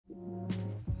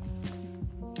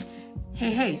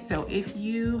Hey, so if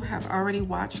you have already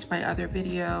watched my other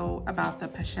video about the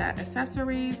Pochette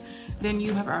accessories, then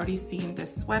you have already seen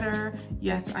this sweater.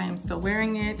 Yes, I am still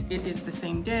wearing it. It is the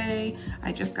same day.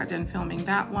 I just got done filming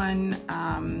that one.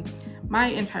 My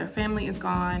entire family is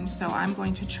gone, so I'm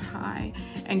going to try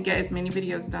and get as many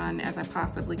videos done as I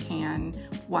possibly can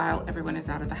while everyone is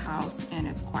out of the house and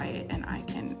it's quiet and I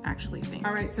can actually think.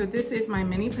 All right, so this is my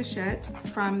mini pochette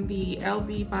from the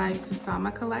LV by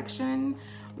Kusama collection.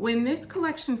 When this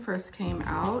collection first came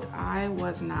out, I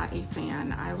was not a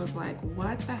fan. I was like,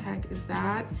 what the heck is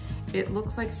that? It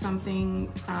looks like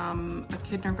something from a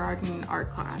kindergarten art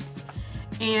class.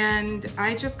 And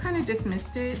I just kind of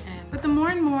dismissed it. But the more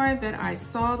and more that I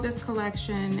saw this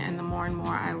collection and the more and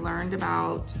more I learned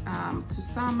about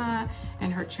Kusama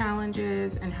and her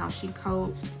challenges and how she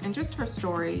copes and just her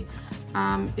story,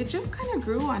 it just kind of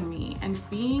grew on me. And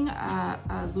being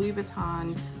a Louis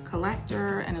Vuitton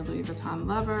collector and a Louis Vuitton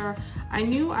lover, I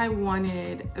knew I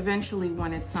eventually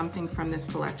wanted something from this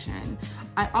collection.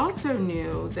 I also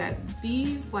knew that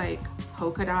these like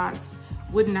polka dots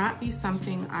would not be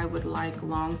something I would like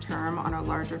long-term on a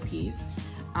larger piece.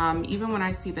 Even when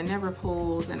I see the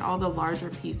Neverpools and all the larger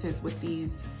pieces with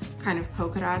these kind of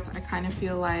polka dots, I kind of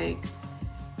feel like,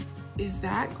 is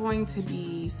that going to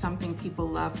be something people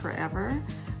love forever?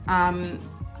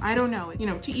 I don't know, you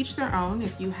know, to each their own.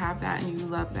 If you have that and you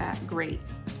love that, great.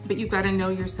 But you've got to know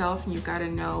yourself and you've got to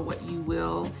know what you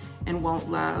will and won't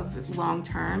love long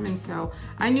term. And so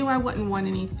I knew I wouldn't want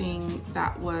anything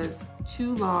that was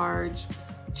too large,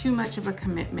 too much of a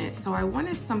commitment. So I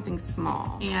wanted something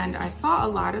small. And I saw a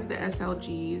lot of the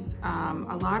SLGs,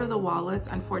 a lot of the wallets.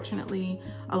 Unfortunately,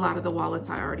 a lot of the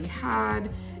wallets I already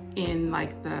had in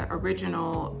like the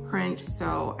original print.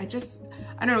 So I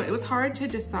don't know, it was hard to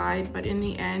decide, but in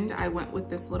the end, I went with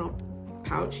this little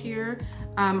pouch here.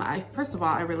 First of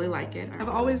all, I really like it. I've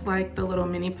always liked the little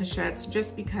mini pochettes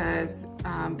just because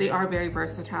they are very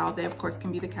versatile. They of course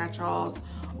can be the catch-alls,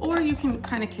 or you can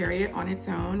kind of carry it on its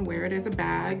own, wear it as a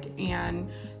bag. And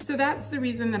so that's the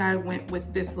reason that I went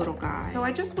with this little guy. So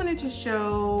I just wanted to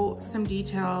show some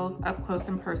details up close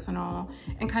and personal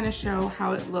and kind of show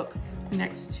how it looks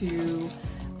next to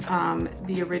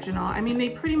the original. I mean, they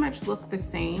pretty much look the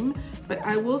same, but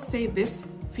I will say this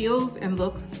feels and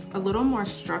looks a little more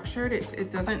structured.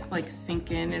 It doesn't like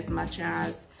sink in as much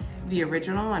as the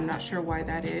original. I'm not sure why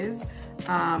that is,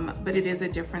 but it is a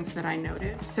difference that I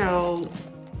noted. So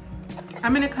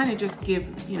I'm gonna kind of just get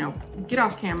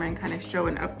off camera and kind of show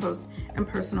an up close and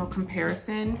personal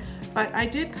comparison. But I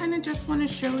did kind of just want to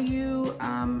show you,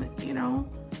 you know,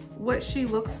 what she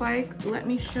looks like. Let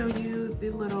me show you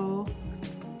the little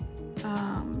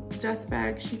dust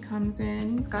bag she comes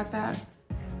in. Got that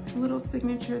little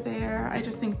signature there. I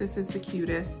just think this is the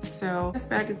cutest. So this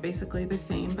bag is basically the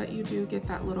same, but you do get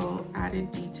that little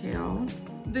added detail.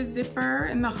 The zipper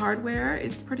and the hardware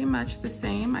is pretty much the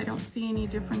same. I don't see any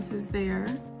differences there.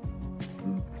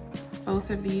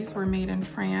 Both of these were made in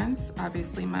France.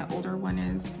 Obviously my older one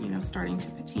is, you know, starting to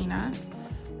patina,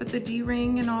 but the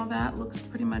D-ring and all that looks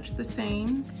pretty much the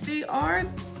same.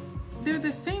 They're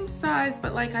the same size,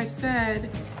 but like I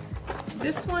said,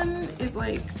 this one is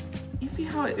like, you see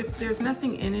how if there's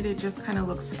nothing in it, it just kind of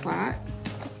looks flat?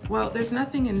 Well, there's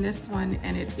nothing in this one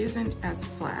and it isn't as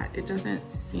flat. It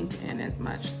doesn't sink in as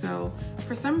much. So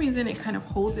for some reason, it kind of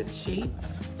holds its shape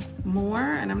more,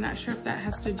 and I'm not sure if that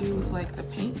has to do with like the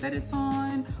paint that it's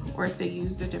on or if they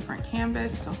used a different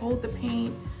canvas to hold the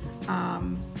paint.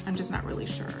 I'm just not really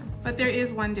sure. But there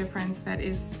is one difference that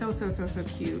is so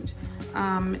cute.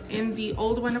 In the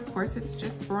old one, of course, it's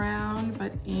just brown,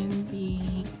 but in the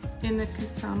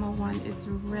Kusama one, it's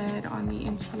red on the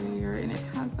interior and it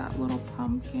has that little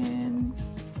pumpkin.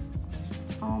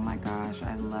 Oh my gosh,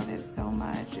 I love it so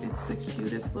much. It's the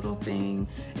cutest little thing.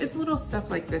 It's little stuff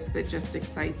like this that just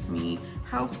excites me.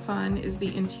 How fun is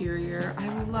the interior? I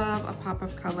love a pop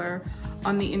of color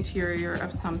on the interior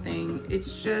of something.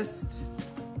 It's just,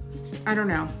 I don't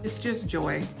know, it's just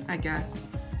joy, I guess.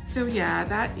 So yeah,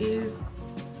 that is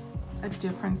a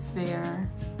difference there.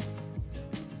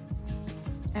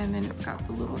 And then it's got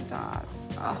the little dots.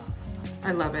 Oh,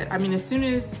 I love it. I mean, as soon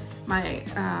as my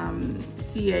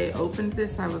CA opened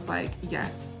this, I was like,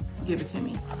 yes, give it to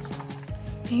me.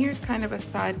 Here's kind of a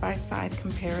side-by-side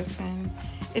comparison.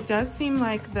 It does seem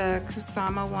like the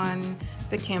Kusama one,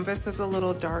 the canvas is a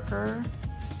little darker.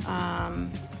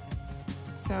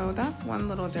 So that's one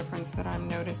little difference that I'm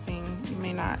noticing. You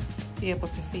may not be able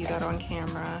to see that on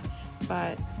camera,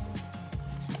 but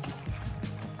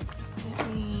let's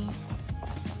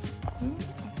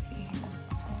see here.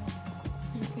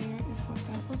 There is what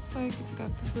that looks like. It's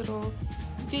got the little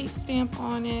date stamp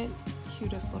on it.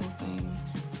 cutest little thing.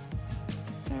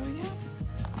 So yeah,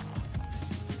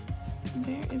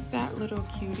 there is that little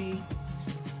cutie.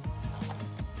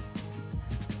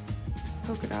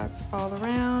 Polka dots all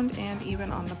around and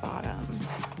even on the bottom.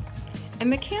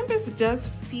 And the canvas does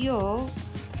feel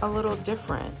a little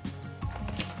different.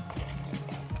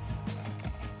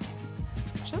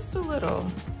 Just a little.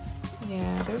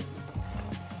 Yeah, there's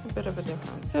a bit of a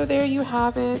difference. So there you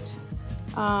have it.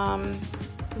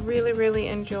 Really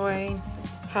enjoy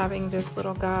having this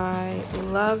little guy.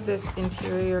 Love this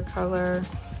interior color.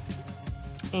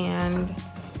 And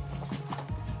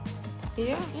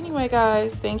yeah, anyway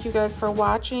guys, thank you guys for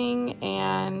watching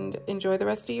and enjoy the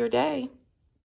rest of your day.